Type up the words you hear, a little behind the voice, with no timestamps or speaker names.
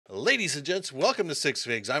Ladies and gents, welcome to Six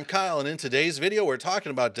Figs. I'm Kyle, and in today's video, we're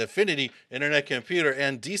talking about Definity, Internet Computer,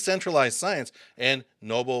 and Decentralized Science, and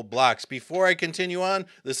Nobleblocks. Before I continue on,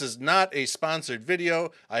 this is not a sponsored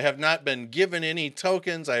video. I have not been given any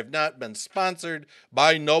tokens. I have not been sponsored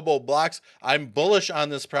by Nobleblocks. I'm bullish on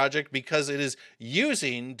this project because it is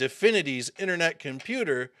using Definity's Internet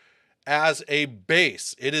Computer as a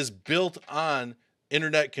base. It is built on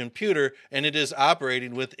Internet Computer, and it is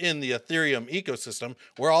operating within the Ethereum ecosystem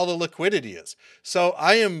where all the liquidity is. So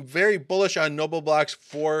I am very bullish on Nobleblocks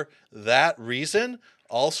for that reason.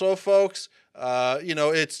 Also, folks,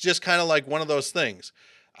 it's just kind of like one of those things.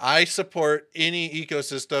 I support any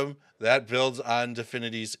ecosystem that builds on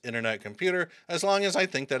Definity's Internet Computer as long as I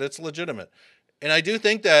think that it's legitimate. And I do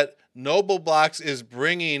think that Nobleblocks is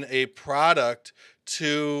bringing a product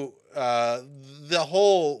to the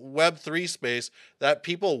whole Web3 space that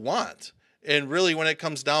people want. And really, when it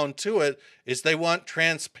comes down to it, is they want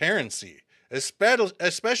transparency,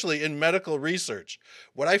 especially in medical research.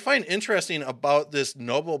 What I find interesting about this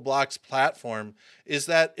Nobleblocks platform is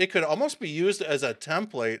that it could almost be used as a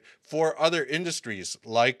template for other industries,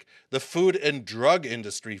 like the food and drug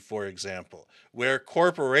industry, for example, where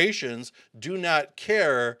corporations do not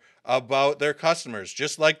care about their customers,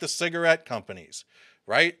 just like the cigarette companies.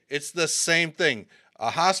 Right? It's the same thing. A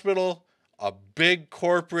hospital, a big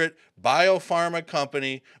corporate biopharma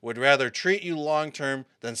company would rather treat you long-term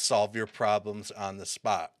than solve your problems on the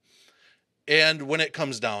spot. And when it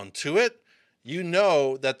comes down to it, you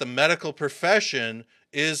know that the medical profession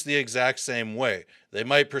is the exact same way. They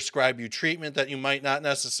might prescribe you treatment that you might not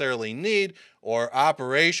necessarily need, or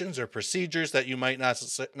operations or procedures that you might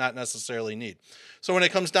not necessarily need. So when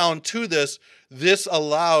it comes down to this, this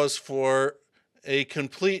allows for a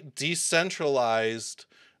complete decentralized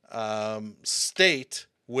state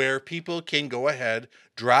where people can go ahead,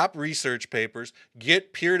 drop research papers,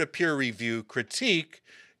 get peer-to-peer review, critique,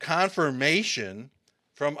 confirmation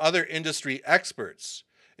from other industry experts.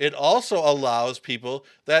 It also allows people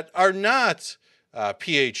that are not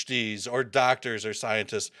PhDs or doctors or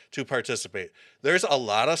scientists to participate. There's a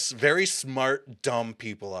lot of very smart, dumb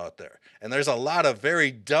people out there. And there's a lot of very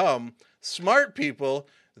dumb, smart people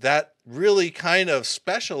that really kind of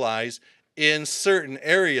specialize in certain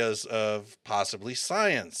areas of possibly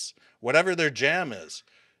science, whatever their jam is.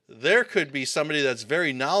 There could be somebody that's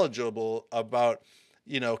very knowledgeable about,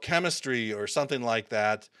 chemistry or something like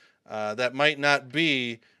that, that might not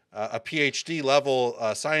be a PhD level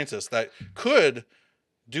scientist that could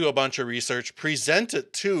do a bunch of research, present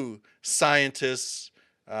it to scientists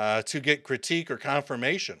to get critique or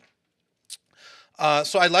confirmation.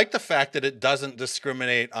 So I like the fact that it doesn't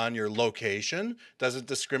discriminate on your location, doesn't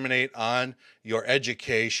discriminate on your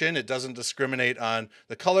education, it doesn't discriminate on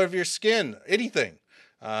the color of your skin, anything.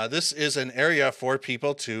 This is an area for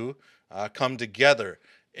people to come together.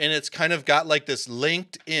 And it's kind of got like this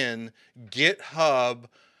LinkedIn, GitHub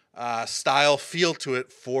style feel to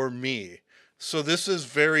it for me. So this is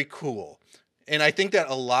very cool. And I think that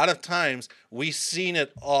a lot of times we've seen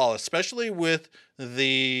it all, especially with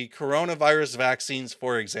the coronavirus vaccines,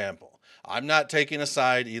 for example. I'm not taking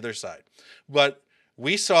either side, but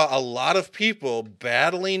we saw a lot of people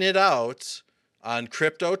battling it out on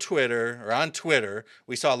crypto Twitter or on Twitter.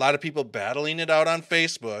 We saw a lot of people battling it out on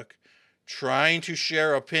Facebook, trying to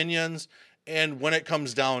share opinions. And when it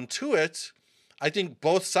comes down to it, I think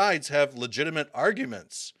both sides have legitimate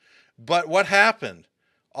arguments. But what happened?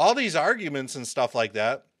 All these arguments and stuff like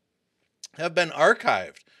that have been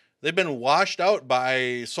archived. They've been washed out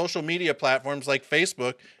by social media platforms like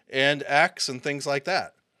Facebook and X and things like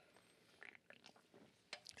that.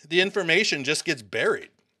 The information just gets buried.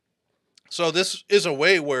 So this is a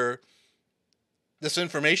way where this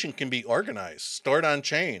information can be organized, stored on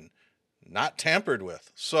chain, not tampered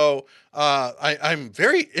with. So I'm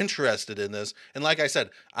very interested in this. And like I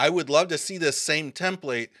said, I would love to see this same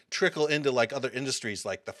template trickle into like other industries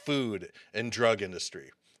like the food and drug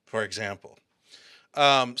industry, for example.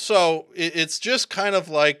 So it's just kind of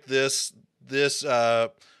like this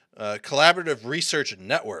collaborative research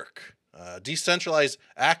network, decentralized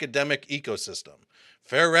academic ecosystem,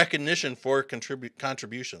 fair recognition for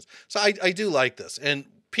contributions. So I do like this. And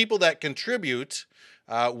people that contribute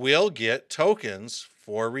will get tokens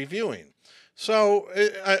for reviewing. So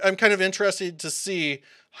I'm kind of interested to see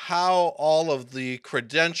how all of the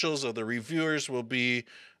credentials of the reviewers will be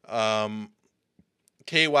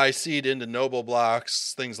KYC'd into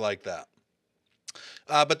Nobleblocks, things like that.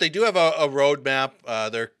 But they do have a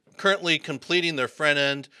roadmap. They're currently completing their front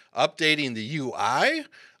end, updating the UI.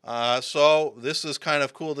 So this is kind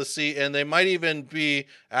of cool to see. And they might even be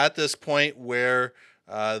at this point where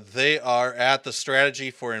They are at the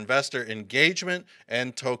strategy for investor engagement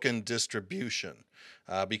and token distribution.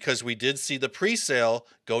 Because we did see the pre-sale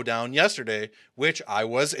go down yesterday, which I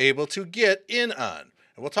was able to get in on.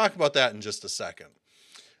 And we'll talk about that in just a second.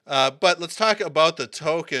 But let's talk about the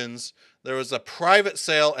tokens. There was a private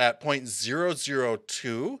sale at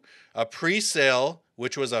 0.002, a pre-sale,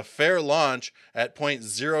 which was a fair launch at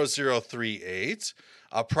 0.0038,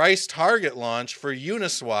 a price target launch for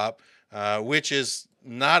Uniswap, which is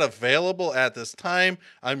not available at this time.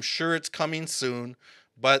 I'm sure it's coming soon,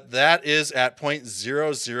 but that is at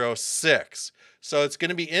 0.006. So it's going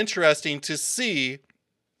to be interesting to see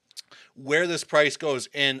where this price goes.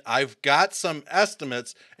 And I've got some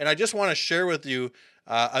estimates, and I just want to share with you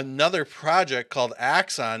another project called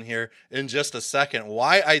Axon here in just a second.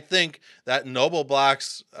 Why I think that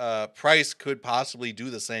Nobleblocks price could possibly do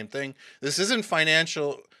the same thing. This isn't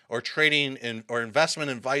financial or trading or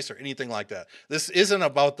investment advice or anything like that. This isn't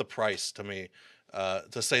about the price to me,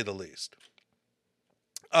 to say the least.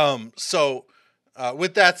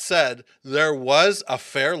 With that said, there was a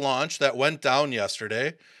fair launch that went down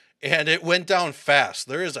yesterday, and it went down fast.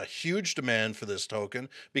 There is a huge demand for this token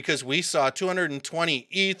because we saw 220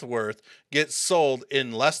 ETH worth get sold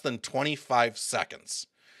in less than 25 seconds.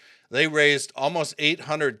 They raised almost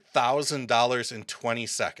 $800,000 in 20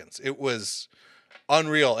 seconds. It was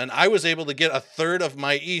unreal. And I was able to get a third of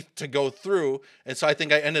my ETH to go through. And so I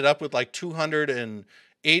think I ended up with like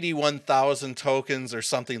 281,000 tokens or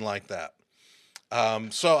something like that.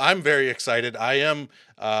 So I'm very excited. I am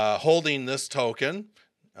holding this token.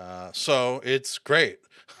 So it's great.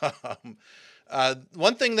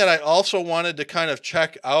 One thing that I also wanted to kind of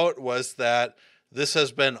check out was that this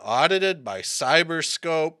has been audited by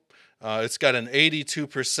Cyberscope. It's got an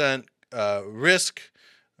 82% risk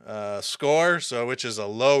score, so which is a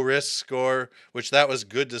low risk score, which that was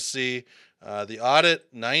good to see. The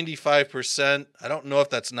audit, 95%. I don't know if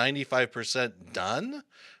that's 95% done,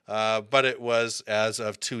 but it was as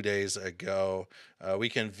of 2 days ago. We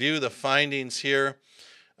can view the findings here.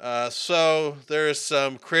 So there's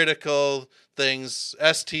some critical things.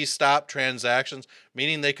 ST stop transactions,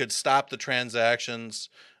 meaning they could stop the transactions.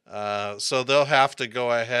 So they'll have to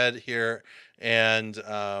go ahead here and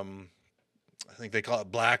I think they call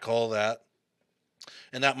it black hole that.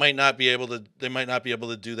 And that might not be able to, they might not be able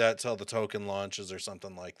to do that till the token launches or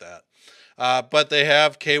something like that. But they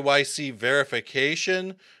have KYC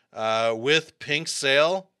verification with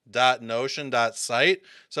pinksale.notion.site.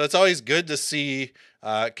 So it's always good to see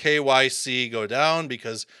KYC go down,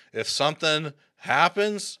 because if something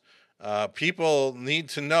happens, people need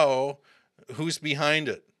to know who's behind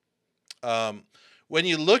it. When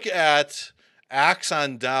you look at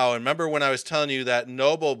Axon DAO, and remember when I was telling you that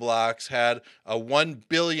Nobleblocks had a 1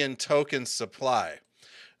 billion token supply.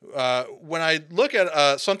 When I look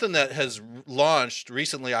at something that has launched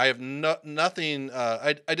recently, I have nothing.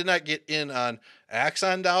 I did not get in on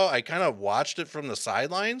Axon DAO. I kind of watched it from the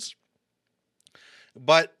sidelines.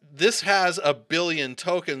 But this has 1 billion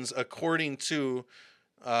tokens according to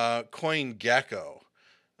CoinGecko.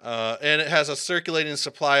 And it has a circulating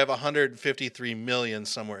supply of 153 million,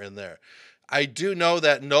 somewhere in there. I do know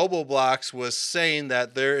that Nobleblocks was saying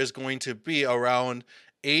that there is going to be around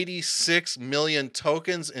 86 million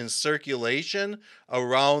tokens in circulation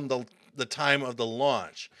around the time of the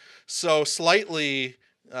launch. So slightly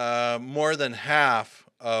more than half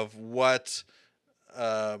of what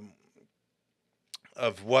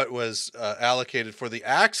was allocated for the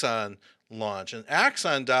Axon launch. And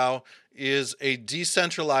Axon DAO is a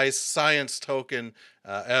decentralized science token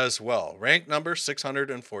as well, rank number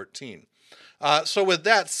 614. So with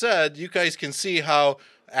that said, you guys can see how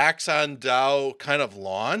Axon DAO kind of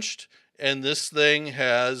launched, and this thing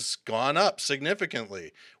has gone up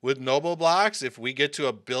significantly. With Nobleblocks, if we get to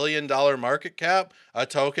 $1 billion market cap, a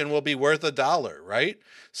token will be worth $1, right?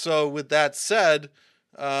 So with that said,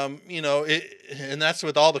 and that's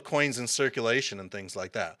with all the coins in circulation and things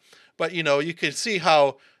like that. But you can see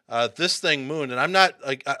how this thing mooned, and I'm not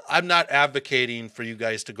advocating for you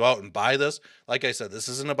guys to go out and buy this. Like I said, this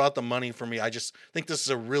isn't about the money for me. I just think this is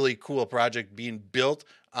a really cool project being built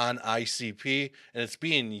on ICP, and it's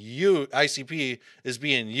being used. ICP is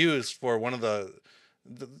being used for one of the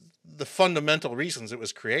fundamental reasons it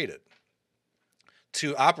was created,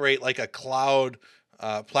 to operate like a cloud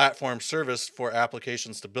platform service for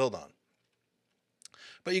applications to build on.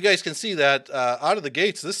 But you guys can see that out of the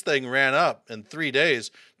gates, this thing ran up in 3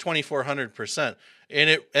 days, 2,400%. And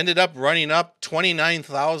it ended up running up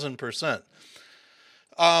 29,000%.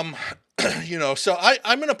 So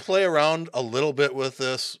I'm going to play around a little bit with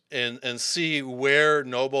this and see where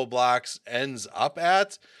Nobleblocks ends up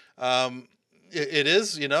at. It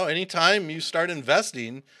is, anytime you start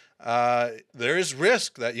investing, there is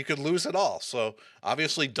risk that you could lose it all. So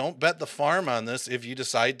obviously, don't bet the farm on this if you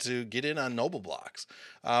decide to get in on Nobleblocks.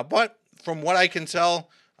 But from what I can tell,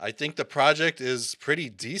 I think the project is pretty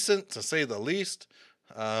decent to say the least.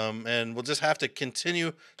 And we'll just have to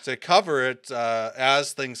continue to cover it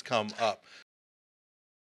as things come up.